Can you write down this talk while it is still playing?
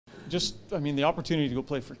just, I mean, the opportunity to go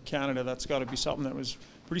play for Canada, that's got to be something that was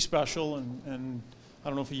pretty special. And I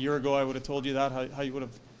don't know if a year ago I would have told you that, how you would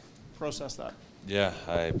have processed that. Yeah,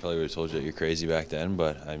 I probably would have told you that you're crazy back then,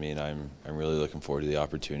 but I mean, I'm really looking forward to the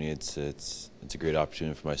opportunity. It's a great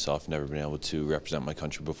opportunity for myself. Never been able to represent my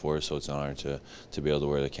country before, so it's an honor to be able to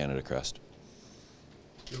wear the Canada crest.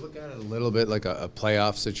 You look at it a little bit like a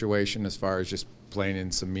playoff situation as far as just playing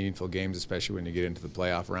in some meaningful games, especially when you get into the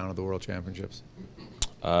playoff round of the World Championships?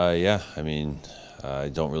 Yeah, I mean, I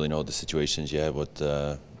don't really know what the situation is yet, what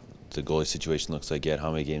the goalie situation looks like yet,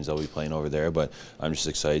 how many games I'll be playing over there, but I'm just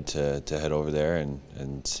excited to head over there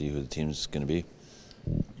and see who the team's going to be.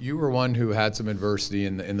 You were one who had some adversity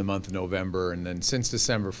in the month of November, and then since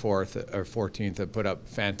December 4th or 14th have put up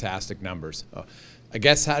fantastic numbers. I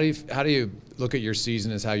guess how do you look at your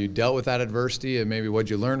season as how you dealt with that adversity, and maybe what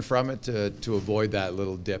you learned from it to avoid that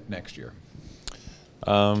little dip next year?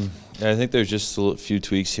 Yeah, I think there's just a few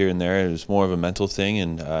tweaks here and there. It was more of a mental thing,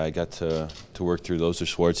 and I got to work through those with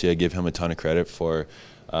Schwartzy. I give him a ton of credit for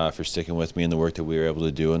sticking with me and the work that we were able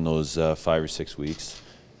to do in those 5 or 6 weeks.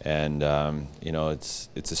 And you know, it's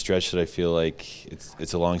a stretch that I feel like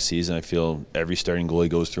it's a long season. I feel every starting goalie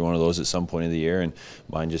goes through one of those at some point of the year, and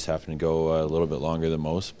mine just happened to go a little bit longer than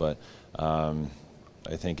most. But I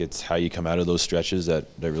think it's how you come out of those stretches that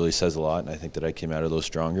really says a lot. And I think that I came out of those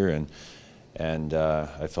stronger, and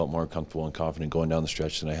I felt more comfortable and confident going down the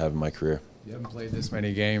stretch than I have in my career. You haven't played this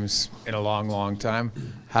many games in a long, long time.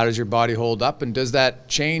 How does your body hold up, and does that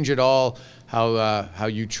change at all how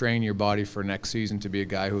you train your body for next season to be a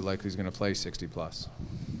guy who likely is going to play 60+?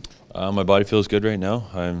 My body feels good right now.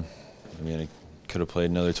 I mean, I could have played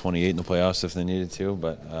another 28 in the playoffs if they needed to,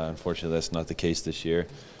 but unfortunately that's not the case this year.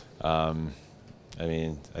 I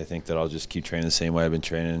mean, I think that I'll just keep training the same way I've been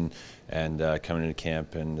training and coming into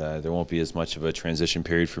camp, and there won't be as much of a transition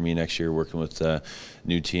period for me next year working with a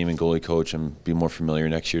new team and goalie coach, and be more familiar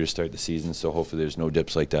next year to start the season. So hopefully there's no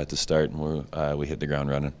dips like that to start, and we hit the ground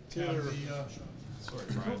running. Yeah, sorry,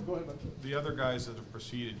 Brian. The other guys that have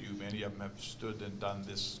preceded you, many of them have stood and done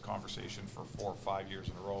this conversation for 4 or 5 years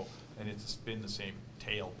in a row, and it's been the same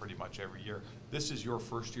tale pretty much every year. This is your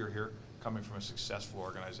first year here, coming from a successful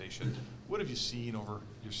organization. What have you seen over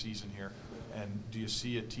your season here, and do you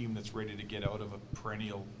see a team that's ready to get out of a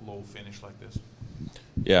perennial low finish like this?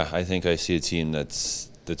 Yeah, I think I see a team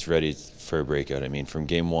that's ready for a breakout. I mean, from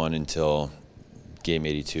game 1 until game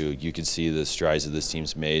 82, you could see the strides that this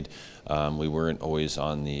team's made. We weren't always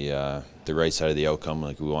on the right side of the outcome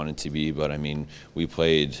like we wanted to be, but I mean, we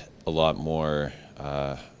played a lot more,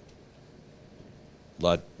 a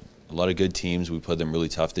lot of good teams. We played them really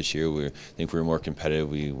tough this year. I think we were more competitive.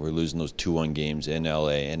 We were losing those 2-1 games in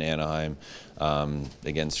LA and Anaheim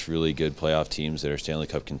against really good playoff teams that are Stanley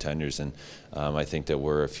Cup contenders, and I think that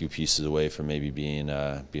we're a few pieces away from maybe being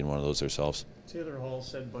one of those ourselves. Taylor Hall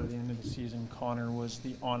said by the end of the season Connor was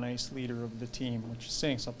the on-ice leader of the team, which is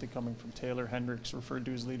saying something coming from Taylor. Hendricks referred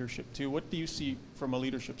to his leadership too. What do you see from a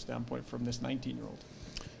leadership standpoint from this 19-year-old?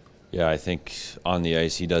 Yeah, I think on the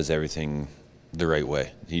ice he does everything the right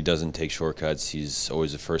way. He doesn't take shortcuts. He's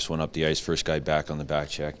always the first one up the ice, first guy back on the back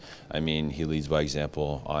check. I mean, he leads by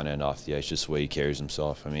example on and off the ice, just the way he carries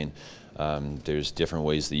himself. I mean, there's different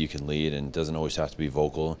ways that you can lead, and it doesn't always have to be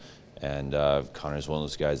vocal. And Connor's one of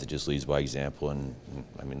those guys that just leads by example, and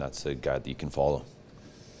I mean, that's a guy that you can follow.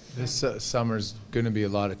 This summer's going to be a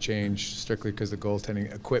lot of change, strictly because of the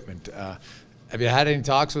goaltending equipment. Have you had any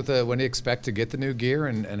talks with when do you expect to get the new gear,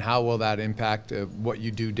 and how will that impact what you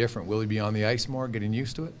do different? Will you be on the ice more, getting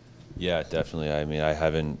used to it? Yeah, definitely. I mean, I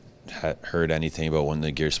haven't heard anything about when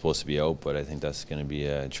the gear's supposed to be out, but I think that's going to be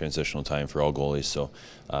a transitional time for all goalies. So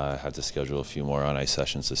I have to schedule a few more on-ice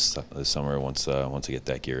sessions this summer once I get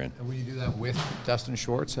that gear in. And will you do that with Dustin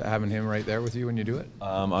Schwartz, having him right there with you when you do it?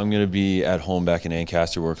 I'm going to be at home back in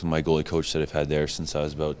Ancaster working with my goalie coach that I've had there since I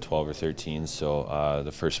was about 12 or 13. So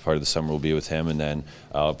the first part of the summer will be with him, and then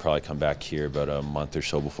I'll probably come back here about a month or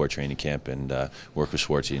so before training camp and work with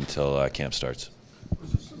Schwartzy until camp starts.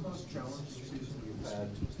 Was this the most challenging season you've had,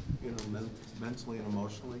 mentally and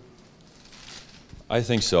emotionally? I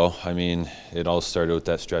think so. I mean, it all started with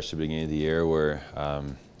that stretch at the beginning of the year where,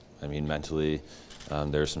 I mean, mentally,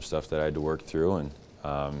 there was some stuff that I had to work through, and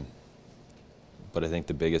but I think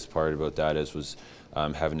the biggest part about that was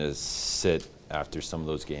having to sit after some of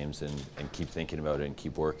those games and keep thinking about it and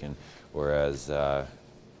keep working, whereas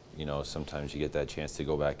you know, sometimes you get that chance to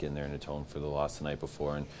go back in there and atone for the loss the night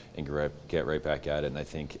before and get right back at it. And I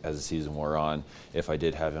think as the season wore on, if I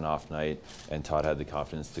did have an off night and Todd had the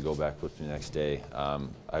confidence to go back with me the next day,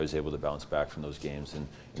 I was able to bounce back from those games and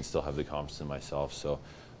still have the confidence in myself. So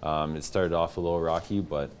it started off a little rocky,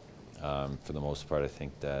 but For the most part, I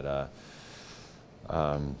think that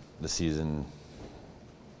the season,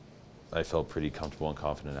 I felt pretty comfortable and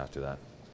confident after that.